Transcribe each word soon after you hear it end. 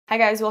Hi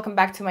guys, welcome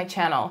back to my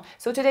channel.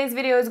 So today's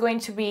video is going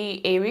to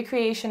be a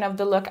recreation of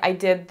the look I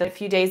did a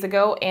few days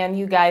ago and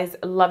you guys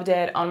loved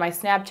it on my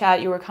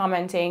Snapchat. You were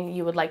commenting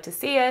you would like to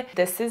see it.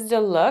 This is the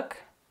look.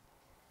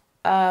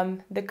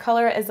 The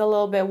color is a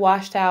little bit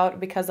washed out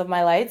because of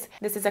my lights.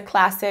 This is a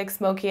classic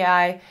smoky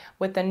eye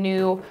with a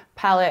new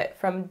palette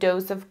from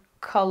Dose of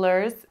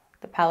Colors.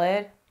 The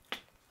palette, oh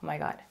my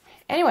god.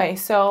 Anyway,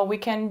 so we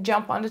can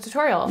jump on the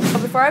tutorial. So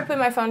before I put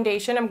my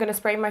foundation, I'm gonna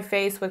spray my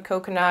face with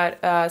coconut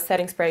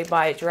setting spray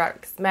by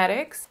Gerard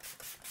Cosmetics.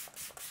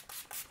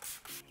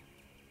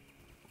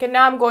 Okay,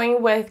 now I'm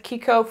going with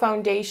KIKO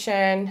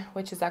foundation,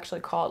 which is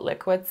actually called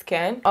Liquid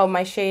Skin. Oh,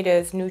 my shade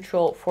is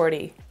Neutral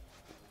 40.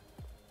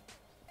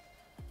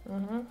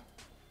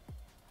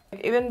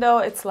 Even though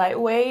it's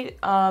lightweight,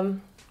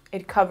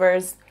 it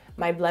covers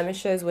my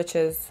blemishes, which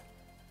is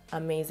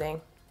amazing.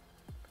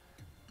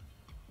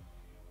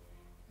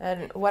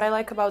 And what I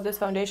like about this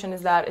foundation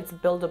is that it's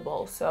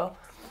buildable. So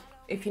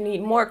if you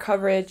need more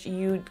coverage,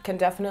 you can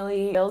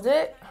definitely build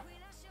it.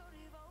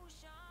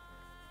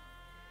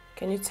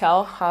 Can you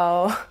tell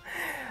how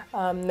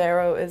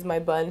narrow is my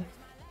bun?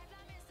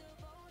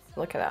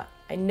 Look at that.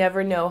 I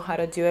never know how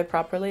to do it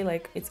properly.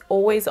 Like, it's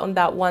always on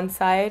that one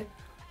side.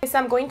 So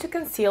I'm going to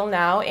conceal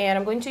now, and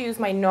I'm going to use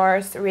my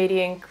NARS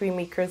Radiant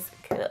Creamy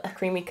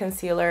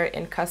Concealer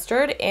in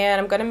Custard, and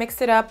I'm gonna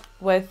mix it up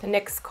with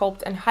NYX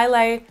Sculpt and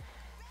Highlight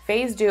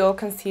Phase Duo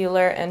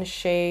Concealer and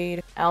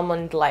shade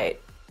Almond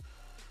Light.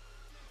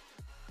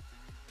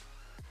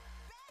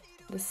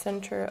 The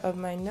center of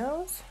my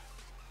nose.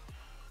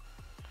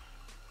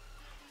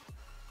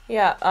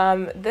 Yeah,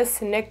 this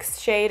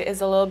NYX shade is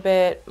a little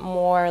bit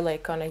more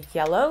like on a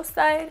yellow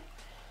side.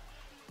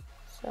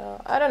 So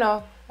I don't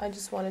know, I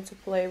just wanted to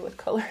play with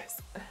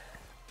colors.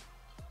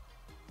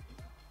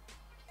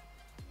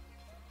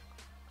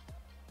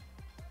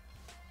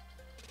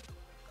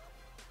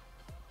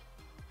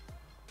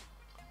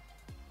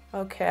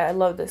 Okay, I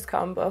love this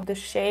combo. The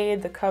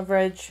shade, the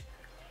coverage.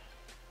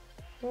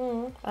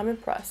 I'm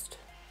impressed.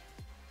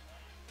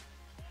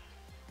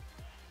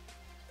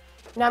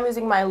 Now I'm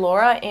using my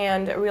Laura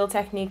and Real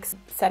Techniques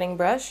setting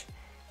brush.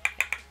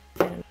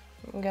 And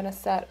I'm gonna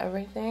set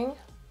everything.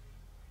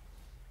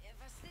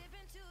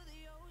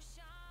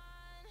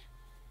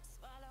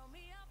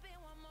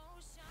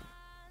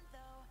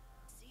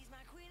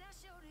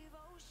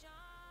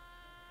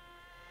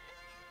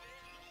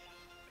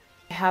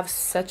 I have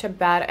such a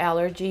bad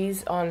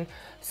allergies on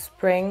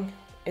spring.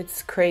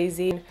 It's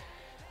crazy.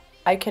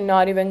 I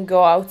cannot even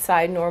go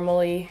outside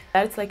normally.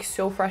 That's like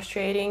so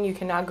frustrating. You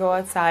cannot go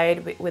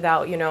outside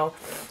without, you know,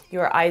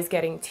 your eyes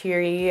getting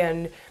teary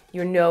and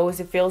your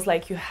nose. It feels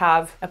like you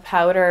have a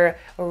powder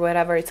or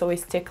whatever. It's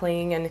always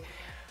tickling and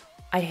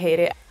I hate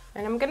it.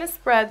 And I'm gonna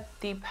spread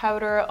the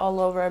powder all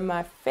over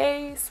my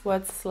face,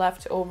 what's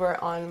left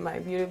over on my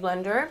beauty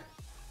blender.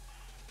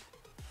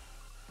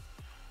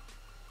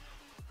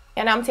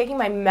 And I'm taking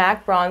my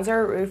MAC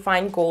bronzer,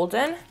 Refined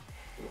Golden,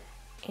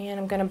 and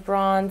I'm gonna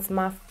bronze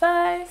my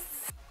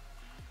face.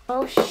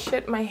 Oh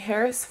shit, my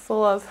hair is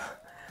full of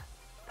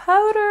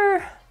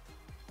powder.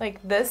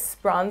 Like, this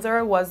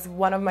bronzer was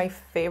one of my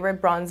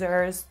favorite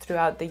bronzers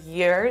throughout the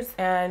years,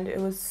 and it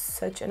was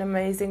such an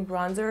amazing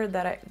bronzer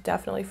that I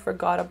definitely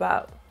forgot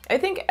about. I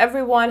think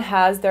everyone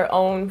has their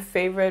own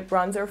favorite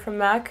bronzer from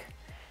MAC,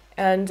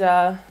 and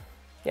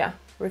yeah,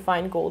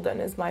 Refined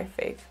Golden is my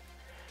fave.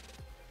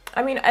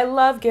 I mean, I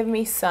love Give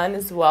Me Sun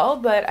as well,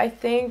 but I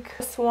think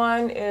this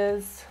one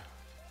is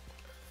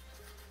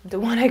the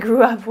one I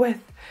grew up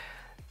with.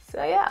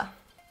 So yeah.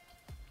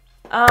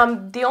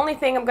 The only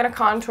thing I'm gonna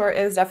contour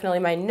is definitely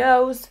my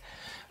nose.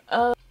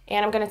 And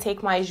I'm gonna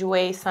take my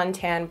JOUER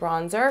Suntan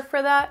bronzer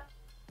for that.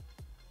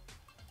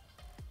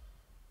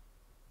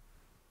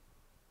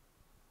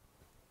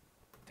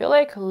 I feel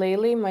like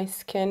lately my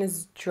skin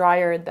is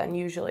drier than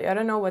usually. I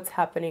don't know what's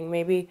happening.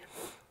 Maybe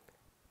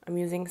I'm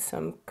using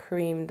some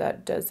cream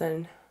that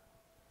doesn't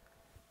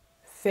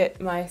fit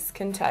my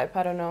skin type,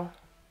 I don't know.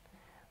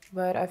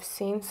 But I've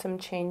seen some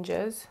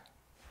changes,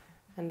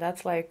 and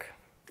that's like,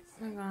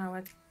 oh my god,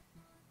 what?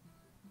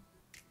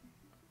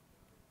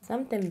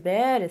 Something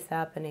bad is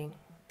happening.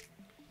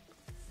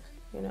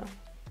 You know.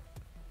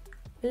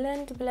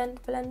 Blend,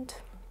 blend, blend.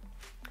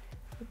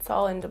 It's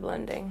all in the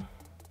blending.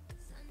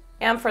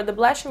 And for the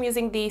blush, I'm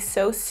using the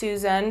So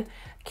Susan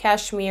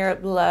Cashmere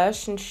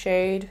Blush in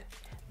shade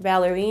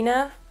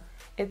Ballerina.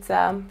 It's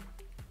a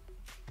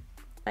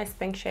nice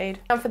pink shade.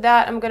 And for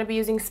that, I'm gonna be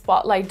using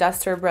Spotlight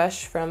Duster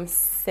Brush from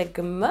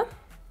Sigma.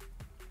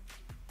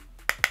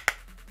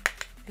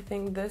 I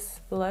think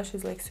this blush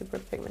is like super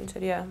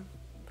pigmented, yeah.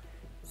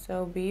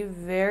 So be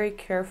very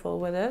careful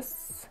with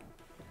this.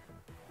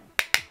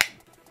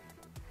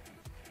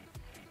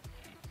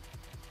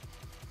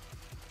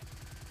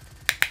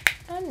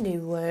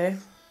 Anyway,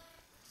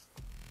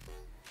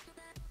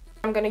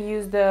 I'm gonna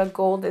use the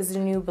Gold is the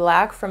New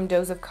Black from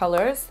Dose of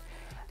Colors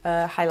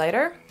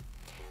highlighter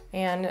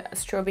and a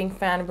strobing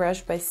fan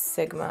brush by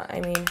Sigma. I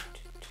mean,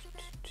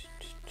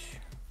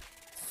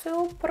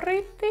 so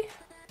pretty.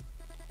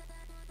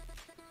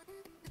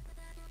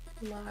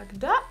 Like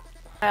that.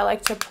 I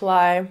like to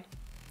apply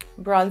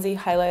bronzy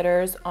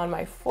highlighters on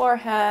my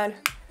forehead,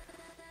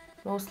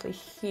 mostly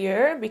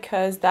here,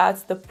 because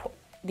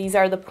these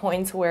are the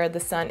points where the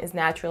sun is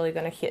naturally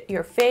going to hit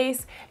your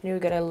face and you're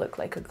going to look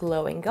like a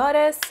glowing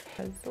goddess.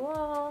 As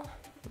well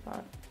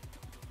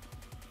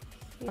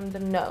on the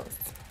nose.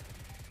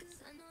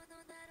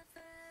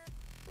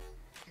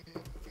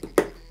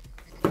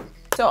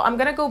 So I'm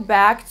gonna go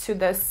back to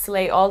the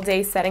Slay All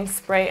Day setting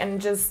spray and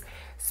just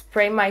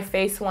spray my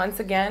face once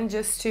again,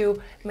 just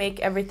to make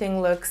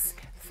everything looks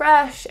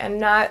fresh and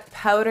not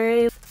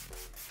powdery.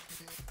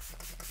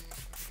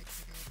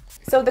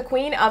 So the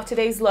queen of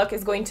today's look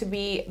is going to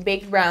be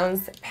Baked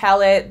Brown's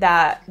palette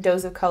that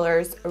Dose of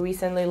Colors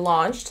recently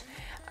launched.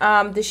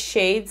 The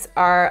shades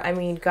are, I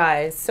mean,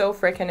 guys, so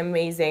freaking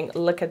amazing.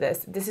 Look at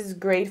this. This is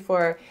great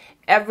for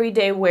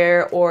everyday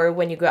wear or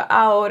when you go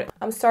out.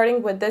 I'm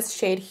starting with this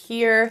shade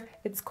here.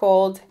 It's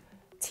called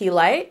Tea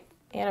Light,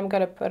 and I'm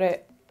gonna put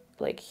it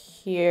like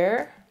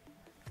here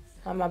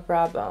on my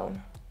brow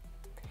bone.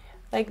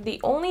 Like, the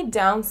only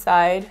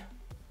downside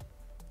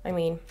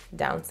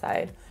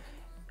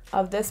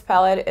of this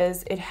palette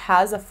is it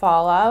has a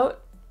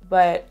fallout,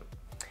 but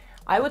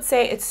I would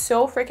say it's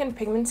so freaking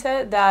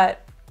pigmented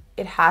that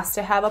it has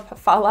to have a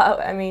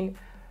fallout. I mean,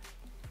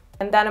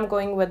 and then I'm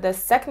going with the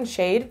second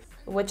shade,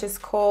 which is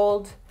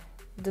called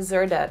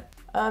Deserted.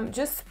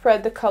 Just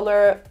spread the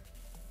color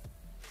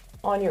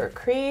on your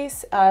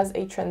crease as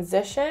a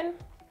transition.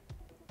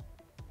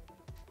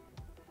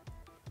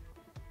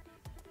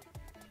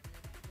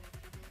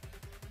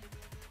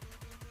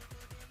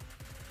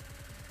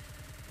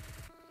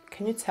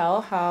 Can you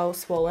tell how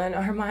swollen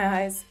are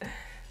my eyes?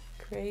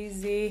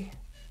 Crazy.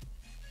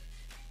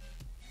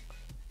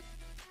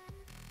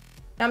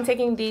 Now I'm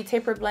taking the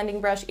taper blending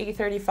brush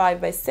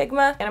E35 by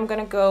Sigma, and I'm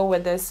gonna go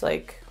with this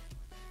like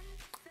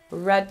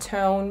red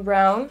tone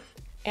brown,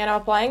 and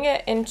I'm applying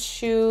it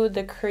into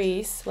the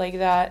crease like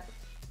that.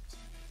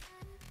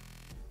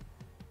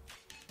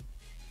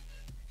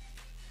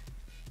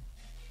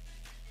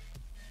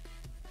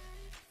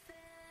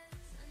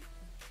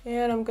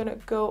 And I'm gonna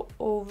go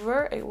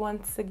over it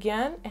once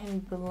again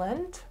and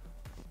blend.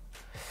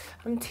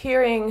 I'm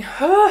tearing.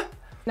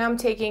 Now I'm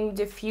taking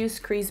diffuse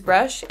crease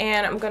brush,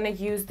 and I'm gonna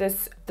use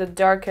the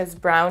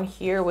darkest brown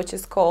here, which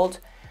is called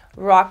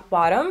Rock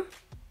Bottom.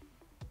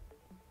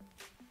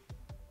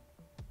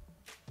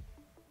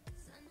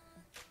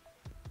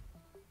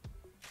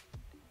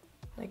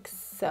 Like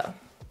so.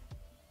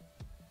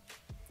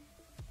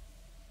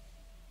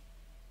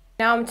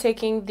 Now I'm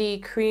taking the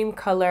cream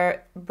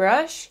color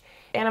brush,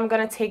 and I'm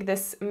gonna take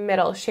this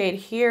middle shade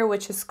here,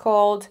 which is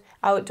called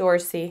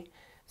Outdoorsy.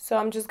 So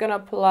I'm just gonna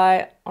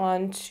apply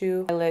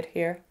onto my lid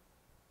here.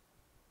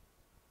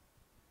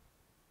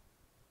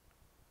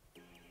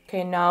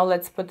 Okay, now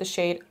let's put the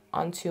shade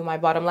onto my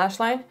bottom lash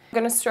line. I'm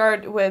gonna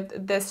start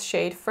with this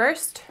shade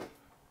first.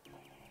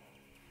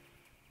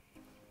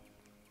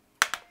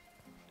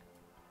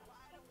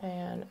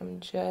 And I'm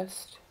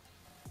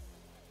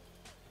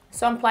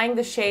applying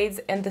the shades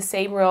in the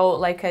same row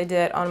like I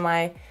did on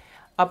my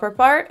upper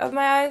part of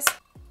my eyes.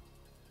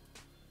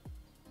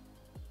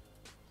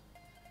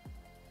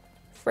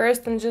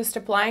 First, I'm just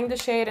applying the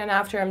shade, and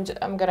after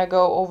I'm gonna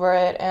go over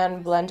it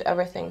and blend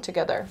everything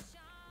together.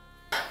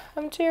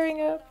 I'm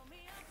tearing up.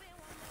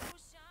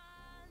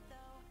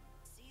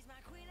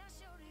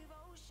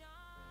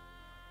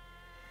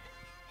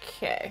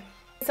 Okay,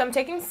 so I'm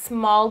taking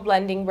small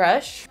blending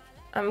brush.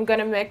 I'm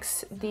gonna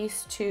mix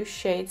these two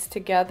shades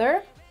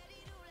together.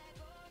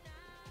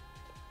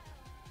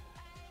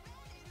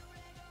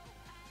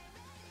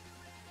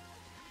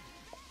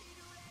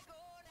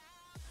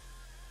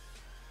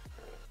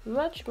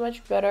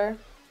 Much better.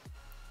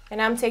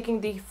 And I'm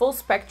taking the full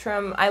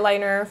spectrum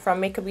eyeliner from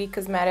Makeup Geek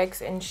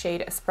Cosmetics in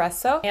shade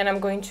Espresso, and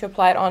I'm going to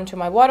apply it onto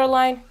my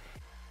waterline.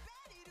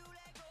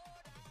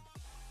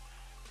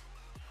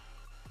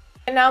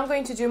 And now I'm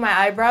going to do my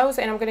eyebrows,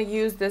 and I'm going to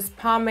use this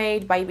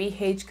pomade by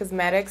BH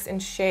Cosmetics in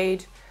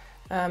shade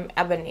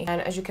Ebony.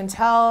 And as you can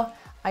tell,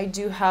 I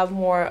do have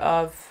more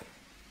of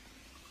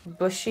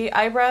bushy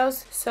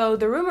eyebrows, so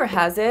the rumor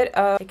has it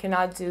I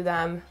cannot do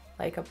them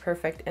like a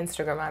perfect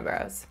Instagram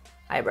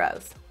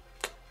eyebrows,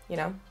 you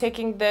know.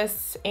 Taking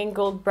this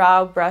angled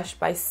brow brush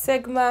by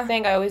Sigma,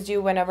 thing I always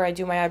do whenever I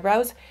do my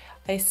eyebrows,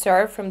 I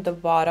start from the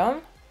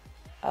bottom.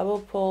 I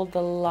will pull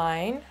the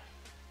line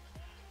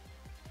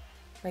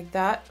like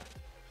that,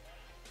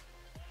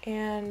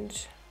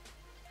 and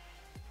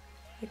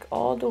like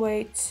all the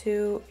way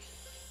to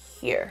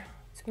here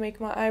to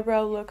make my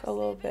eyebrow look a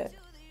little bit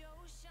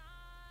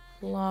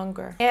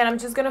longer. And I'm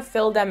just gonna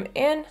fill them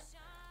in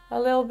a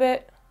little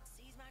bit,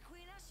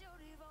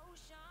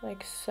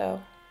 like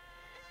so.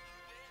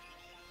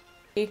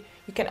 You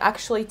can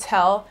actually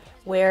tell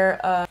where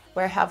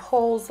I have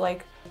holes,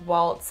 like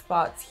WALTZ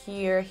spots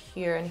here,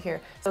 here, and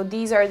here. So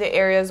these are the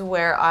areas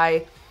where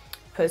I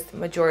put the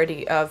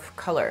majority of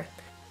color.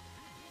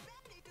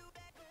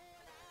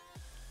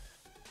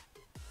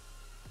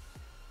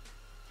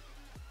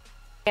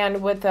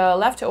 And with the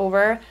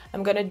leftover,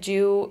 I'm gonna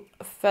do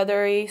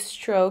feathery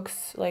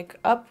strokes like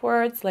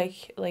upwards,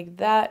 like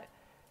that.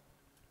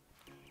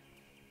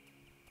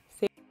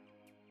 See?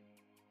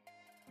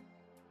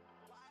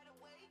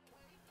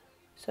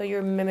 So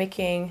you're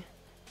mimicking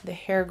the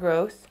hair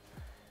growth.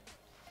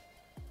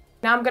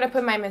 Now I'm gonna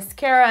put my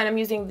mascara, and I'm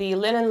using the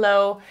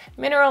lin&lo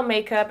Mineral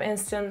Makeup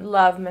Instant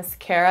Love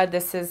Mascara.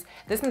 This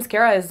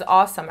mascara is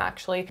awesome,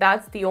 actually.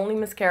 That's the only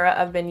mascara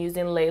I've been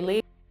using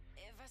lately.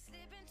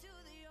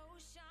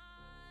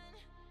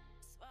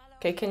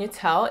 Okay, can you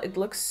tell? It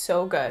looks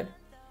so good.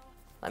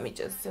 Let me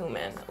just zoom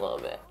in a little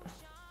bit.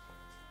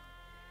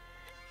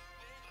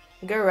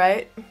 Good,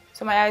 right?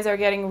 So my eyes are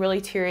getting really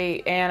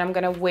teary, and I'm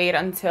gonna wait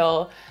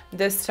until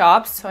this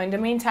stops. So in the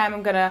meantime,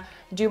 I'm gonna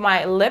do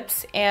my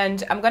lips,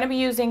 and I'm gonna be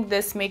using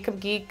this Makeup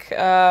Geek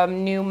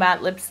new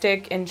matte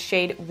lipstick in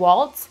shade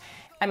WALTZ.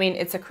 I mean,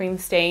 it's a cream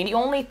stain. The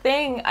only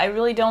thing I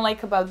really don't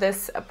like about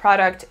this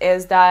product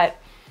is that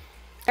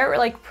they're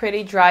like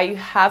pretty dry. You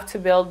have to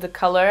build the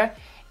color.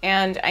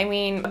 And I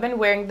mean, I've been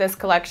wearing this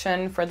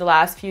collection for the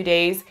last few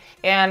days,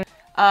 and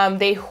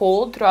they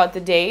hold throughout the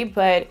day,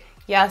 but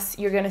yes,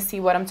 you're gonna see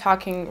what I'm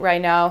talking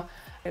right now.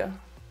 Yeah.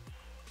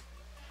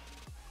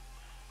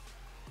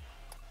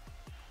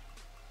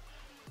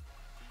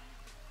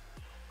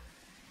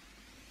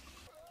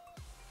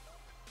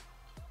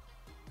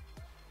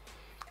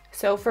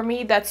 So for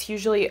me, that's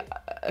usually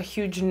a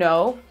huge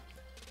no,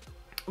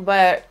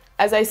 but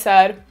as I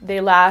said, they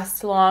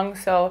last long,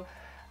 so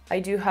I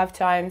do have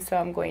time, so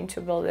I'm going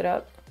to build it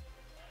up.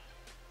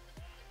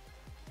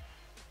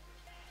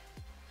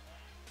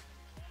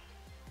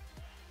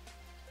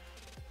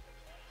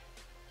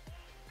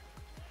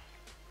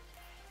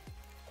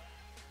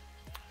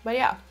 But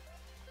yeah,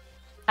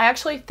 I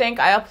actually think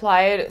I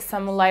applied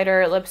some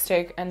lighter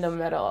lipstick in the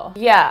middle.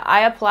 Yeah,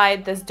 I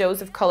applied this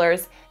Dose of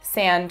Colors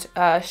Sand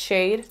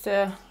shade.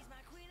 So,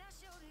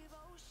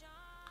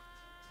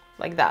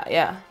 like that,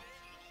 yeah.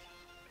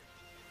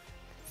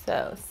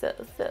 So.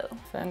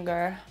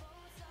 Finger.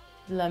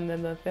 Let me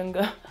move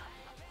finger.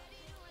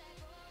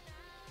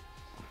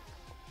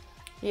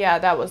 Yeah,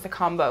 that was the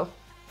combo.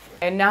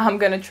 And now I'm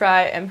gonna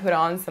try and put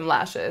on some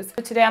lashes.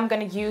 So today I'm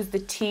gonna use the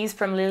Tease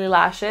from Lilly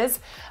Lashes.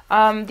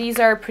 These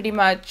are pretty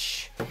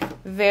much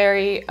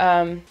very,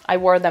 I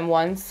wore them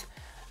once,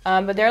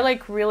 but they're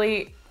like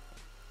really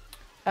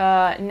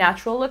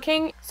natural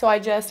looking. So I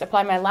just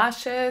apply my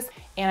lashes,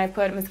 and I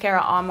put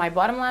mascara on my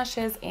bottom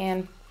lashes,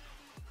 and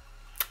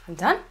I'm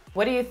done.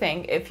 What do you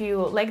think? If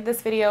you like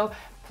this video,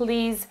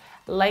 please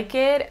like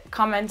it,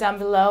 comment down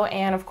below,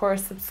 and of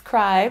course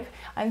subscribe.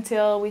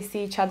 Until we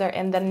see each other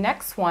in the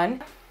next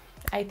one,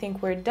 I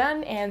think we're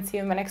done, and see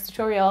you in my next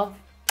tutorial.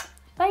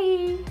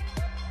 Bye!